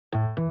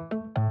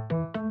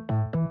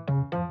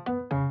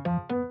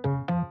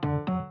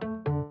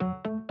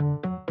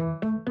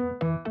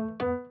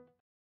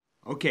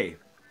Okay,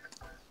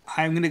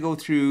 I'm going to go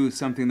through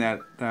something that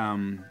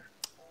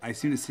I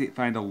seem to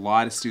find a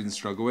lot of students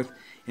struggle with.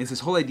 And it's this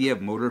whole idea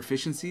of motor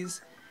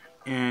efficiencies.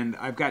 And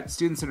I've got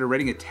students that are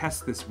writing a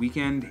test this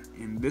weekend,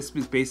 and this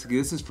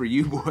is for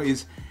you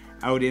boys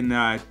out in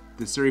the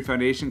Surrey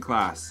Foundation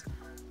class.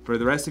 For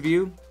the rest of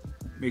you,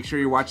 make sure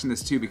you're watching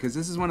this too, because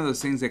this is one of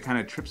those things that kind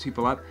of trips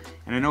people up.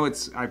 And I know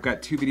I've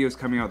got two videos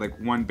coming out, like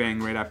one bang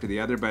right after the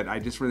other, but I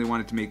just really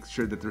wanted to make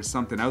sure that there's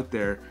something out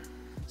there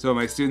so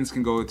my students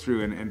can go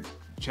through and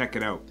check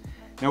it out.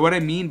 Now, what I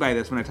mean by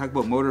this when I talk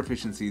about motor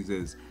efficiencies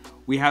is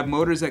we have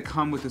motors that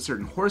come with a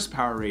certain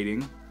horsepower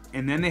rating,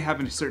 and then they have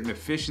a certain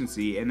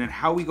efficiency, and then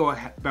how we go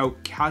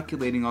about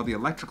calculating all the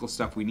electrical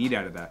stuff we need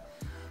out of that.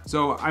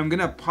 So I'm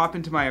gonna pop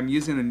into I'm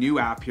using a new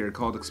app here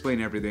called Explain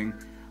Everything.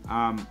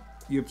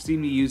 You've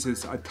seen me use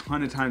this a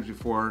ton of times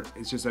before.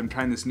 It's just I'm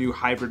trying this new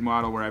hybrid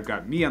model where I've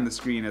got me on the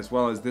screen as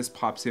well as this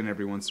pops in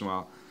every once in a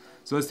while.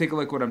 So let's take a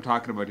look at what I'm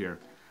talking about here.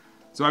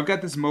 So I've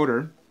got this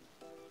motor,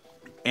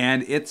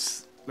 and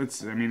it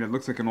looks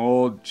like an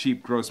old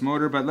cheap gross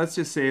motor, but let's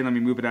just say, let me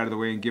move it out of the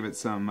way and give it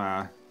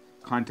some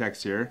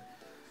context here.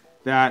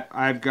 That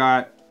I've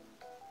got,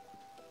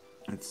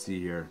 let's see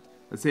here,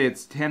 let's say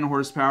it's 10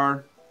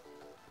 horsepower,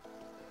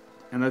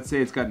 and let's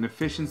say it's got an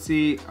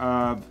efficiency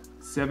of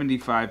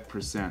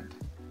 75%.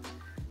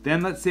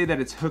 Then let's say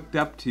that it's hooked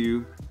up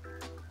to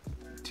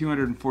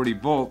 240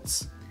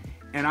 volts,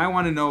 and I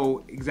want to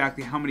know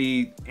exactly how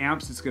many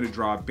amps it's going to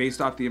draw based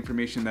off the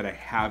information that I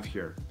have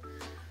here.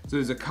 So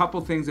there's a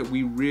couple things that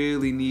we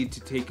really need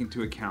to take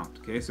into account,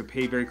 okay? So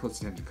pay very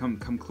close attention,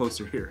 come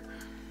closer here.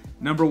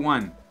 Number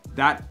one,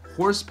 that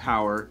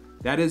horsepower,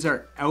 that is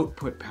our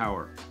output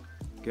power,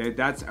 okay?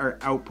 That's our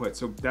output.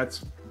 So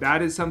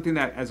that is something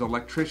that as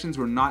electricians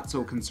we're not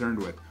so concerned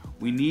with.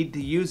 We need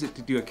to use it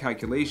to do a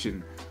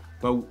calculation,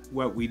 but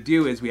what we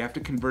do is we have to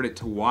convert it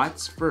to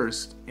watts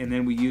first, and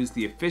then we use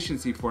the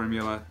efficiency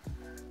formula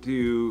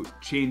to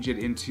change it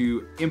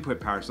into input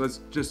power. So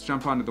let's just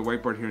jump onto the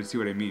whiteboard here and see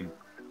what I mean.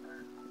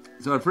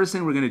 So the first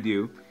thing we're gonna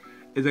do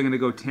is I'm gonna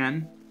go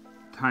 10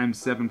 times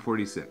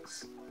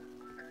 746.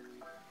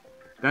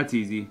 That's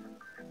easy.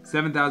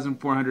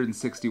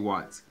 7,460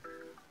 watts.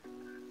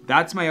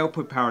 That's my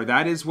output power.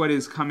 That is what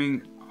is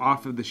coming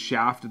off of the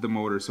shaft of the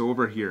motor, so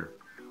over here.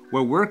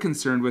 What we're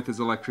concerned with as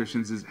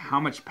electricians is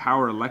how much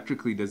power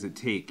electrically does it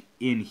take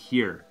in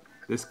here.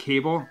 This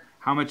cable,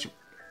 how much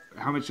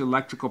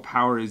electrical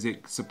power is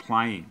it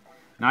supplying?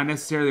 Not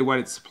necessarily what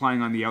it's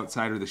supplying on the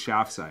outside or the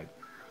shaft side.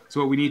 So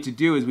what we need to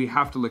do is we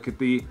have to look at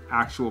the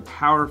actual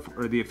power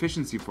or the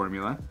efficiency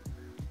formula.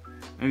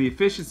 And the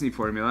efficiency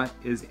formula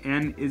is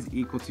N is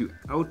equal to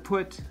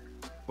output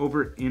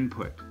over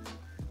input.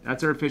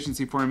 That's our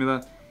efficiency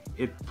formula.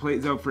 It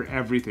plays out for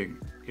everything.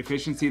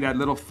 Efficiency, that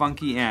little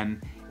funky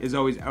N, is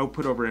always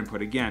output over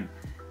input. Again,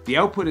 the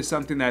output is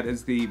something that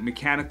is the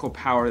mechanical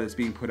power that's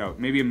being put out.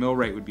 Maybe a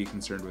millwright would be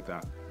concerned with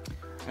that.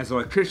 As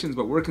electricians,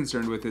 what we're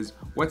concerned with is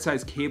what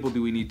size cable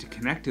do we need to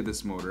connect to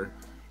this motor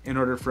in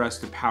order for us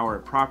to power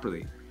it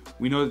properly.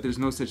 We know that there's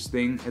no such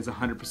thing as a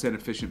 100%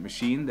 efficient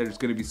machine. There's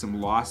going to be some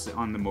loss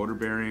on the motor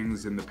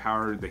bearings and the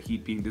power, the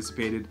heat being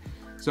dissipated.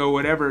 So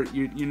whatever,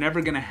 you're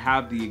never going to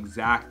have the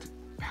exact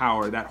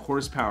power. That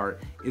horsepower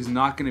is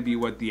not going to be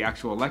what the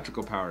actual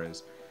electrical power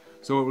is.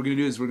 So what we're going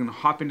to do is we're going to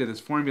hop into this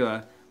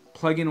formula,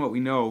 plug in what we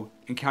know,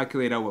 and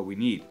calculate out what we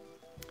need.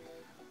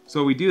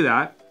 So we do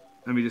that.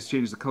 Let me just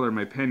change the color of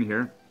my pen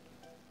here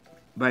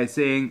by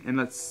saying, and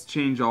let's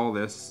change all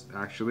this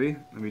actually.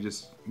 Let me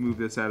just move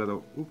this out of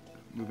the,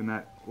 moving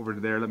that over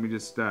to there. Let me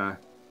just, oh,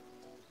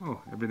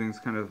 everything's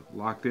kind of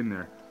locked in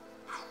there.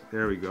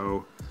 There we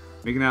go.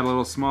 Making that a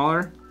little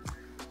smaller.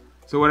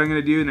 So what I'm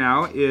going to do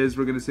now is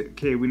we're going to say,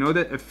 okay, we know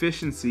that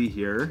efficiency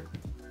here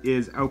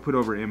is output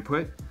over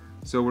input.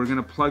 So we're going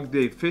to plug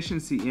the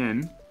efficiency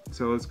in.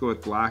 So let's go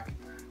with black.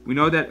 We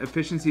know that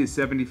efficiency is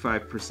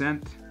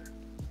 75%.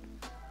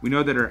 We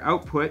know that our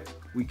output,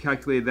 we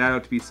calculated that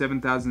out to be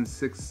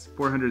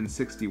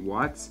 7,460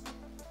 watts.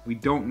 We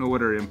don't know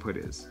what our input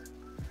is.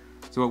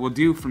 So what we'll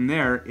do from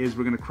there is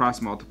we're going to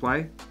cross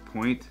multiply.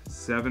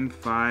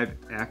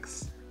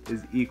 0.75x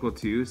is equal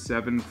to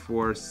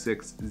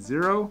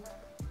 7460.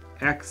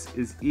 X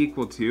is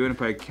equal to, and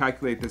if I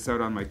calculate this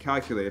out on my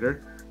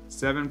calculator,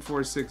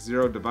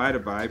 7460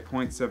 divided by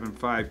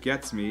 0.75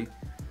 gets me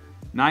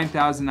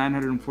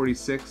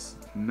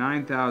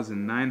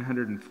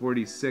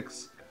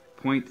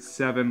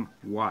 9,946.7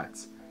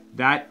 watts.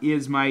 That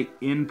is my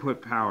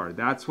input power.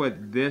 That's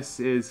what this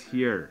is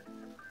here,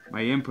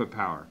 my input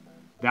power.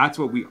 That's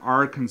what we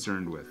are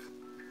concerned with.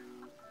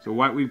 So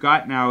what we've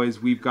got now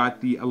is we've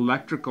got the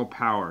electrical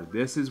power.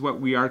 This is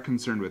what we are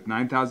concerned with,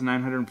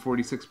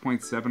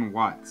 9,946.7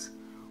 watts.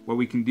 What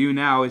we can do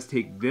now is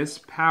take this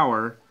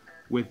power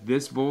with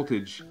this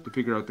voltage to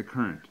figure out the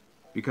current.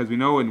 Because we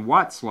know in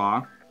Watt's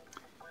law,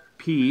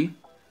 oops,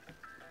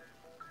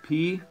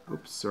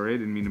 sorry, I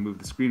didn't mean to move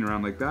the screen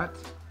around like that.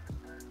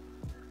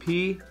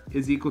 P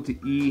is equal to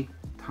E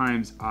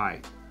times I.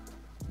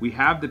 We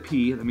have the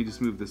P, let me just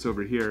move this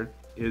over here,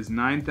 is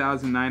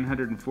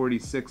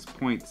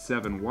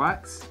 9,946.7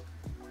 watts.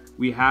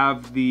 We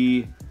have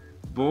the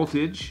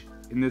voltage,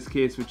 in this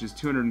case, which is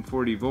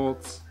 240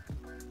 volts.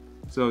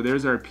 So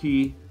there's our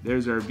P,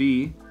 there's our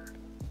V.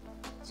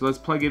 So let's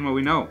plug in what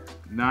we know.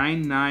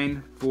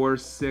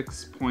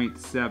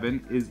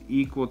 9946.7 is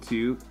equal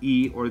to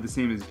E, or the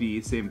same as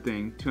V, same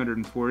thing,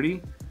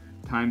 240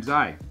 times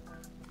I.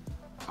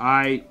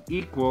 I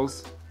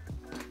equals,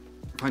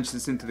 punch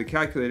this into the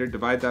calculator,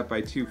 divide that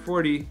by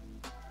 240.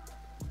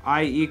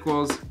 I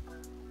equals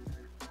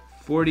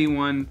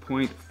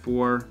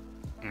 41.4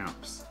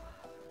 amps.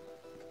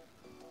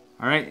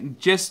 All right,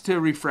 just to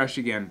refresh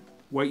again,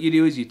 what you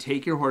do is you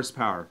take your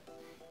horsepower,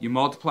 you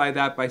multiply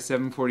that by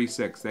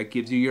 746, that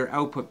gives you your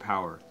output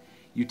power.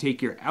 You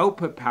take your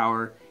output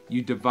power,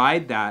 you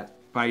divide that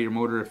by your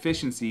motor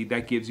efficiency,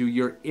 that gives you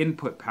your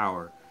input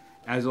power.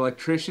 As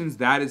electricians,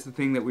 that is the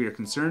thing that we are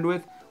concerned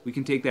with. We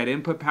can take that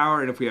input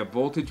power, and if we have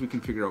voltage, we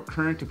can figure out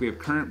current. If we have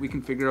current, we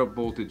can figure out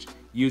voltage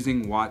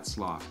using Watt's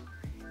law.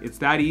 It's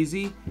that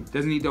easy. It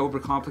doesn't need to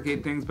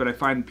overcomplicate things, but I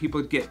find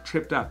people get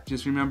tripped up.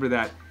 Just remember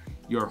that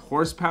your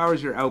horsepower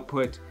is your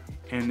output,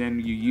 and then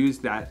you use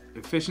that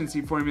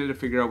efficiency formula to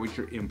figure out what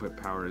your input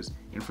power is.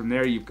 And from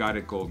there, you've got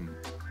it golden.